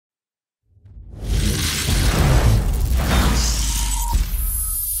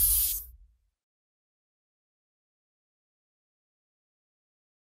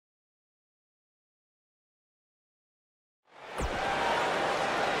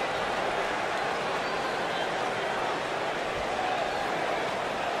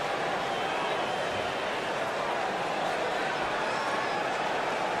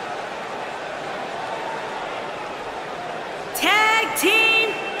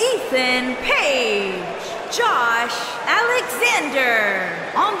Ethan Page, Josh Alexander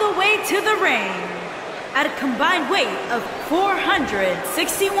on the way to the ring. At a combined weight of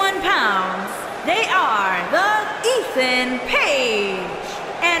 461 pounds, they are the Ethan Page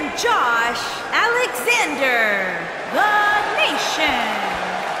and Josh Alexander, the Nation.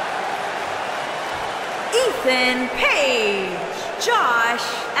 Ethan Page, Josh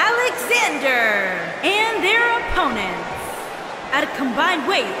Alexander, and their opponents. At a combined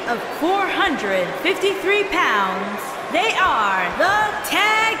weight of 453 pounds, they are the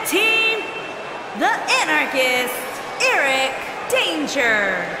tag team, the Anarchist, Eric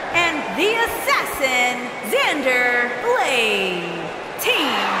Danger, and the Assassin, Xander Blade.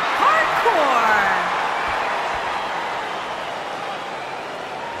 Team Hardcore.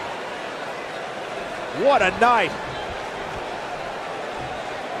 What a night.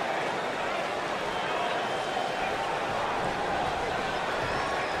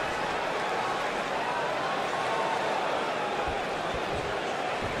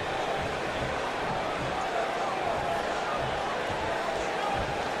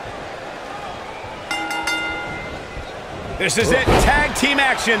 This is it, tag team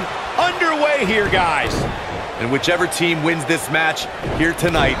action underway here, guys. And whichever team wins this match here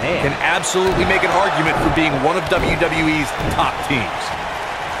tonight can absolutely make an argument for being one of WWE's top teams.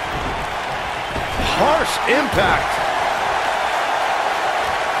 Harsh impact.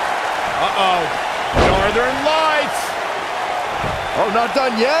 Uh-oh, Northern Lights. Oh, not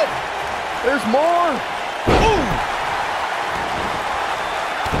done yet. There's more. Boom.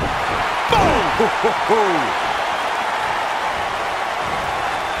 Boom.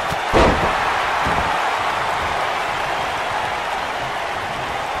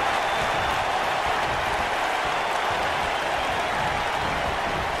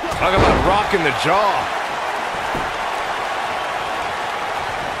 Talk about rocking the jaw.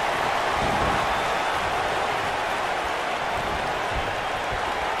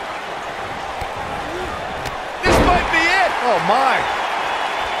 This might be it. Oh, my.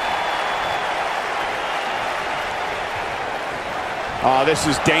 Oh, this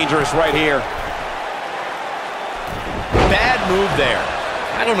is dangerous right here. Bad move there.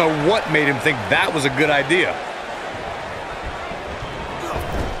 I don't know what made him think that was a good idea.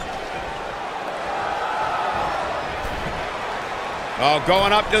 Oh,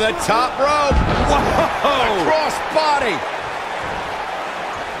 going up to the top rope. Whoa! Cross body.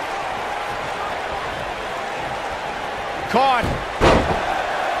 Caught.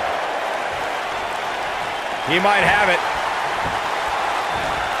 He might have it.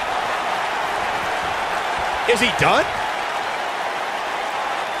 Is he done?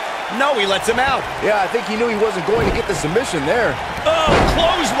 No, he lets him out. Yeah, I think he knew he wasn't going to get the submission there. Oh,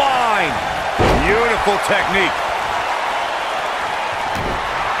 clothesline. Beautiful technique.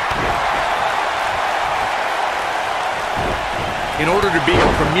 In order to be a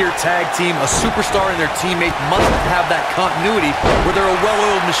premier tag team, a superstar and their teammate must have that continuity where they're a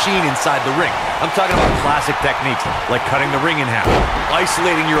well-oiled machine inside the ring. I'm talking about classic techniques like cutting the ring in half,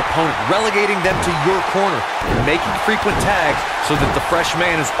 isolating your opponent, relegating them to your corner, and making frequent tags so that the fresh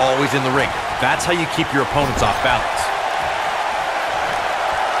man is always in the ring. That's how you keep your opponents off balance.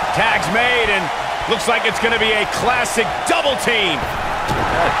 Tag's made, and looks like it's going to be a classic double team.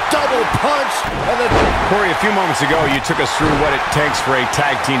 A double punch. And then Corey, a few moments ago, you took us through what it takes for a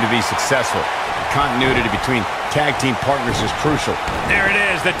tag team to be successful. Continuity between tag team partners is crucial. There it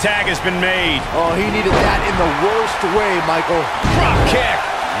is. The tag has been made. oh, he needed that in the worst way, Michael. Drop kick.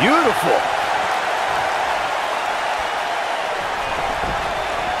 Beautiful.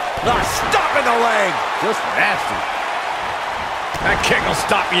 Stop in the leg. Just nasty. That kick will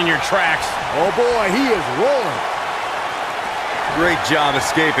stop you in your tracks. Oh, boy, he is rolling. Great job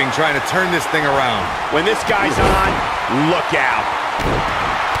escaping, trying to turn this thing around. When this guy's on, look out.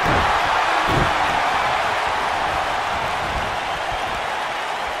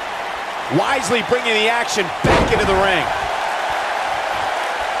 Wisely bringing the action back into the ring.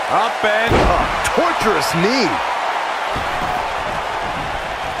 Up and Torturous knee.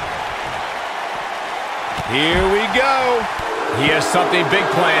 here we go. He has something big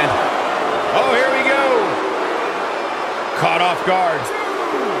planned. Oh, here we go. Caught off guard.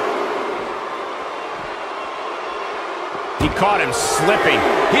 He caught him slipping.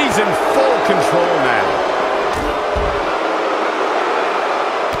 He's in full control now.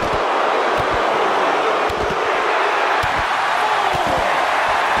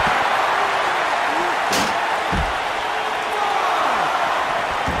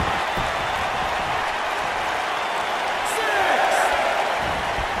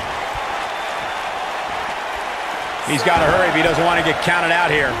 He's he's got to hurry if he doesn't want to get counted out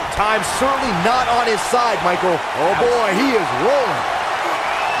here. Time's certainly not on his side, Michael. Oh, boy, he is rolling.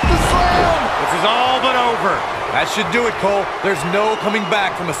 The slam! This is all but over. That should do it, Cole. There's no coming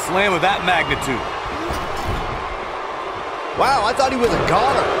back from a slam of that magnitude. Wow, I thought he was a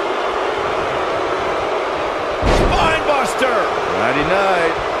goner. Spine buster! Friday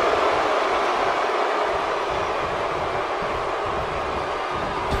night.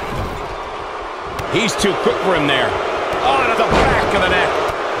 He's too quick for him there. Oh, to the back of the neck.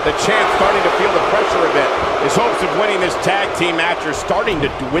 The champ's starting to feel the pressure a bit. His hopes of winning this tag team match are starting to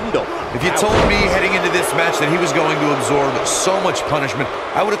dwindle. If you told me heading into this match that he was going to absorb so much punishment,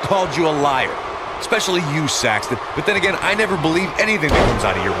 I would have called you a liar. Especially you, Saxton. But then again, I never believe anything that comes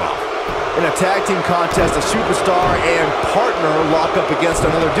out of your mouth. In a tag team contest, a superstar and partner lock up against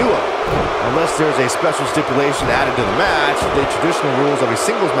another duo. Unless there's a special stipulation added to the match, the traditional rules of a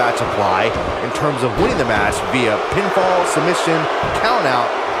singles match apply in terms of winning the match via pinfall, submission,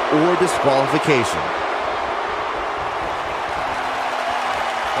 countout, or disqualification.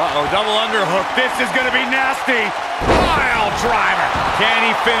 Uh-oh, double underhook. This is going to be nasty. Pile driver. Can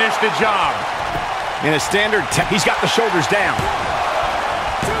he finish the job? In a standard, he's got the shoulders down.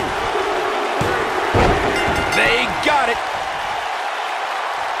 They got it.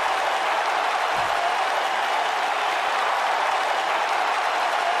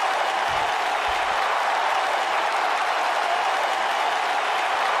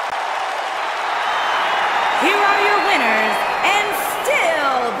 Here are your winners, and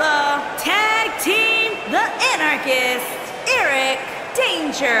still the tag team, the Anarchist, Eric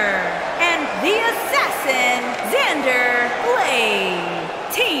Danger, and the Assassin, Xander Blade.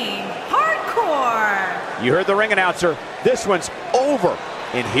 Team Hardcore. You heard the ring announcer. This one's over.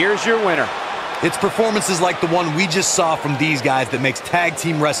 And here's your winner. It's performances like the one we just saw from these guys that makes tag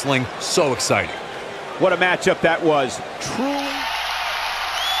team wrestling so exciting. What a matchup that was. Truly.